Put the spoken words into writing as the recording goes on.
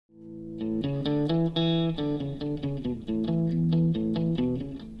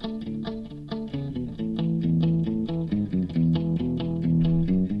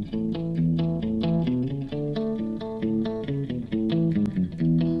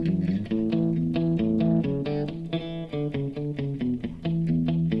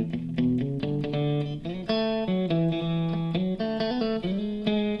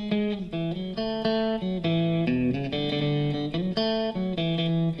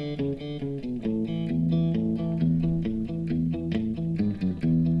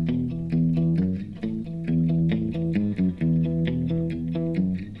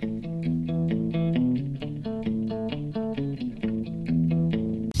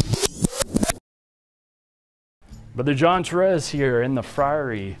Brother John Therese here in the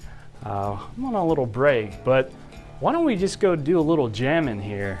Friary. I'm on a little break, but why don't we just go do a little jamming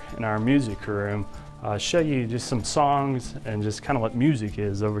here in our music room, show you just some songs and just kind of what music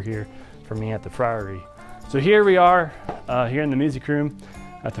is over here for me at the Friary. So here we are, here in the music room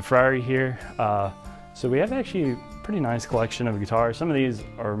at the Friary here. So we have actually a pretty nice collection of guitars. Some of these,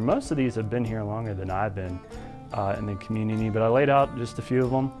 or most of these, have been here longer than I've been in the community, but I laid out just a few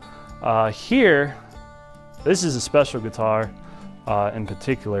of them. Here, this is a special guitar in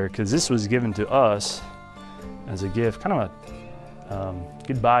particular because this was given to us as a gift, kind of a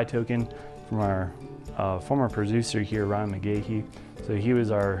goodbye token from our former producer here, Ryan McGahee. So he was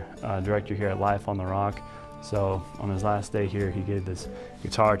our director here at Life on the Rock. So on his last day here, he gave this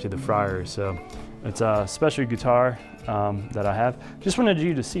guitar to the Friary. So it's a special guitar that I have. Just wanted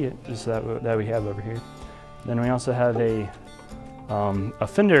you to see it, just that we have over here. Then we also have a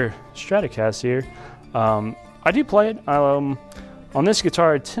Fender Stratocaster. I do play it. On this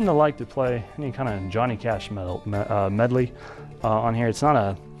guitar, I tend to like to play any kind of Johnny Cash medley on here. It's not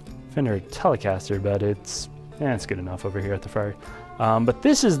a Fender Telecaster, but it's good enough over here at the Friary. But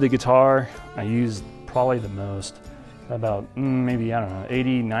this is the guitar I use probably the most. About maybe, I don't know,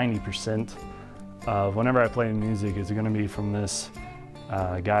 80–90% of whenever I play music is going to be from this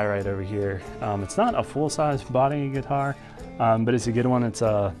guy right over here. It's not a full-size body guitar, but it's a good one. It's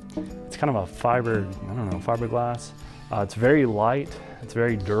kind of a fiberglass. It's very light, it's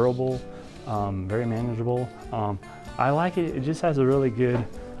very durable, very manageable. I like it. It just has a really good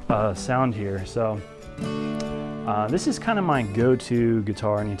sound here. So this is kind of my go-to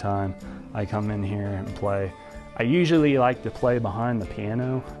guitar anytime I come in here and play. I usually like to play behind the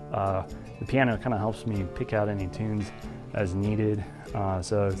piano. The piano kind of helps me pick out any tunes as needed.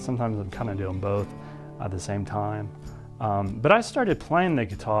 So sometimes I'm kind of doing both at the same time. But I started playing the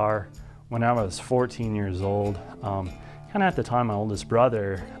guitar when I was 14 years old. Kind of at the time my oldest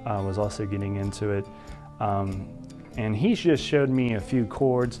brother was also getting into it. And he just showed me a few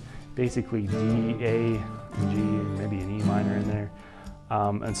chords, basically D, A, and G, and maybe an E minor in there.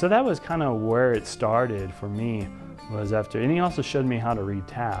 And so that was kind of where it started for me, was after, and he also showed me how to read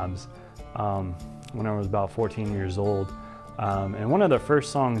tabs when I was about 14 years old. And one of the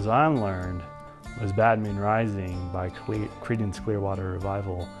first songs I learned was Bad Moon Rising by Creedence Clearwater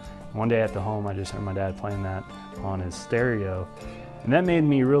Revival. One day at the home, I just heard my dad playing that on his stereo. And that made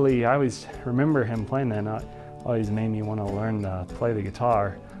me really, I always remember him playing that, and it always made me want to learn to play the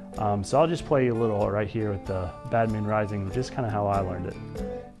guitar. So I'll just play a little right here with the Bad Moon Rising, just kind of how I learned it.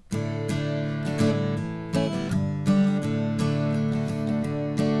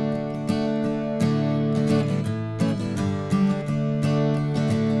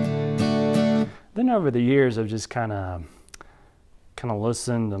 Then over the years, I've just kind of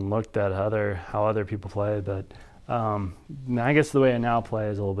listened and looked at how other people play, but I guess the way I now play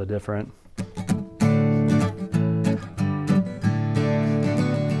is a little bit different.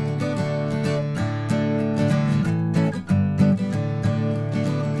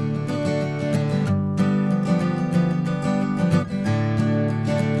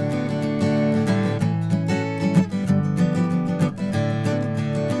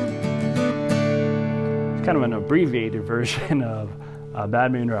 Kind of an abbreviated version of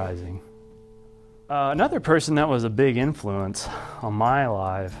Bad Moon Rising. Another person that was a big influence on my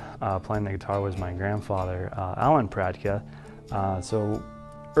life playing the guitar was my grandfather, Alan Pratka. So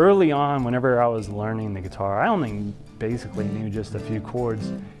early on, whenever I was learning the guitar, I only basically knew just a few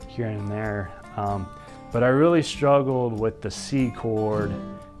chords here and there, but I really struggled with the C chord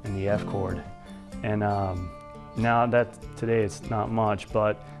and the F chord. And now today it's not much,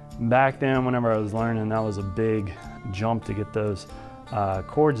 but back then, whenever I was learning, that was a big jump to get those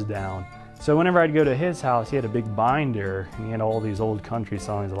chords down. So whenever I'd go to his house, he had a big binder, and he had all these old country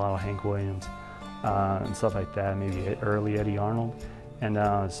songs, a lot of Hank Williams and stuff like that, maybe early Eddie Arnold.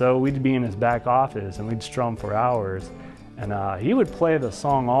 And so we'd be in his back office, and we'd strum for hours. And he would play the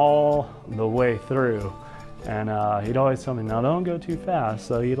song all the way through. And he'd always tell me, now don't go too fast.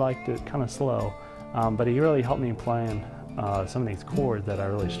 So he liked it kind of slow. But he really helped me playing some of these chords that I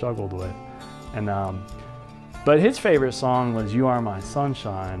really struggled with. And but his favorite song was You Are My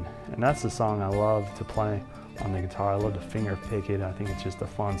Sunshine, and that's the song I love to play on the guitar. I love to finger pick it. I think it's just a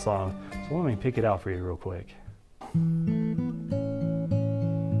fun song. So let me pick it out for you real quick.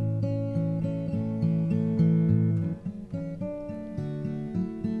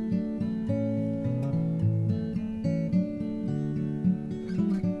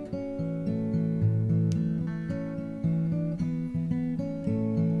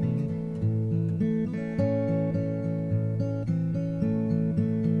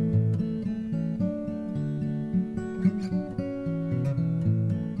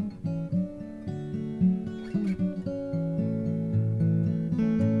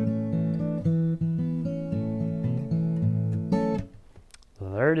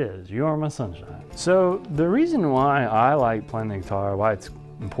 is. You are my sunshine. So the reason why I like playing the guitar, why it's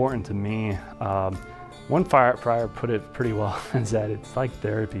important to me, one Friary put it pretty well, is that it's like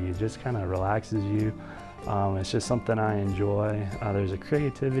therapy. It just kind of relaxes you. It's just something I enjoy. There's a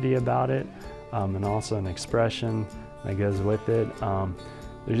creativity about it, and also an expression that goes with it.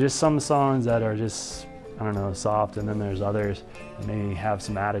 There's just some songs that are just, I don't know, soft, and then there's others that may have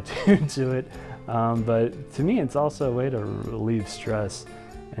some attitude to it. But to me, it's also a way to relieve stress,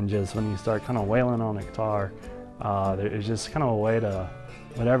 and just when you start kind of wailing on a guitar, it's just kind of a way to,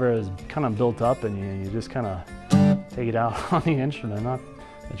 whatever is kind of built up in you, you just kind of take it out on the instrument. Not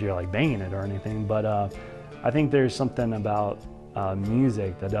that you're like banging it or anything, but I think there's something about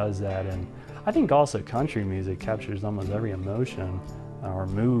music that does that. And I think also country music captures almost every emotion or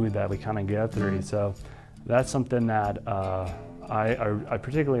mood that we kind of go through. So that's something that I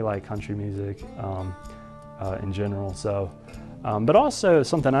particularly like country music in general. So, but also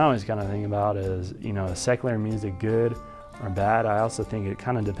something I always kind of think about is, you know, is secular music good or bad? I also think it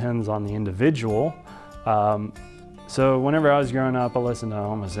kind of depends on the individual. So whenever I was growing up, I listened to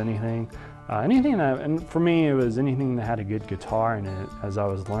almost anything. Anything that, and for me, it was anything that had a good guitar in it. As I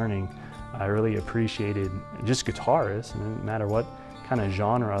was learning, I really appreciated just guitarists, and it didn't matter what kind of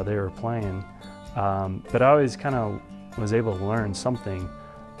genre they were playing. But I always kind of was able to learn something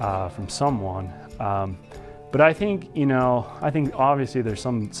from someone. But I think, you know, obviously there's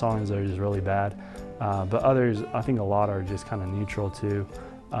some songs that are just really bad, but others, I think a lot are just kind of neutral too.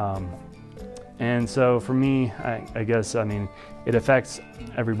 And so for me, I guess, I mean, it affects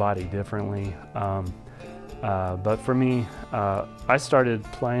everybody differently. But for me, I started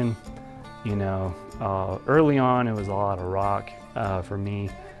playing, you know, early on it was a lot of rock for me.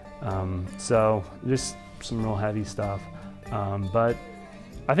 So just some real heavy stuff. But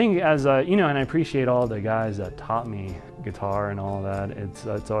I think as, you know, and I appreciate all the guys that taught me guitar and all that.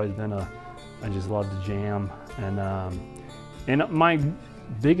 It's always been I just love to jam. And my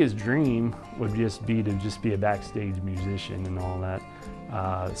biggest dream would just be a backstage musician and all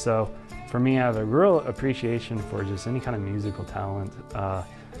that. So for me, I have a real appreciation for just any kind of musical talent.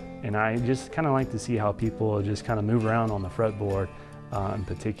 And I just kind of like to see how people just kind of move around on the fretboard in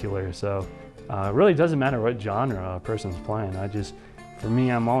particular. So it really doesn't matter what genre a person's playing. For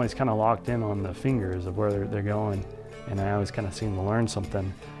me, I'm always kind of locked in on the fingers of where they're going, and I always kind of seem to learn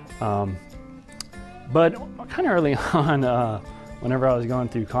something. But kind of early on, whenever I was going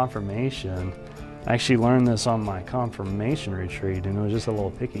through confirmation, I actually learned this on my confirmation retreat, and it was just a little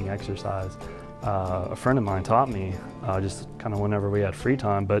picking exercise. A friend of mine taught me just kind of whenever we had free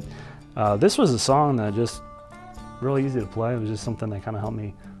time, but this was a song that just really easy to play. It was just something that kind of helped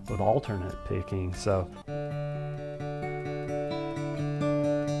me with alternate picking. So.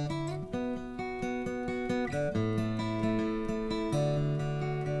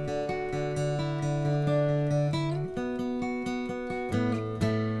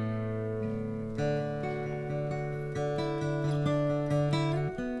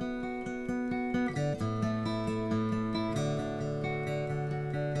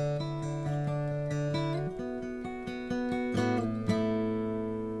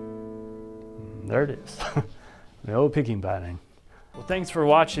 There it is, the old picking pattern. Well, thanks for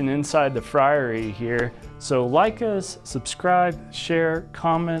watching Inside the Friary here. So like us, subscribe, share,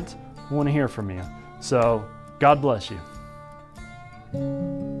 comment. We want to hear from you. So God bless you.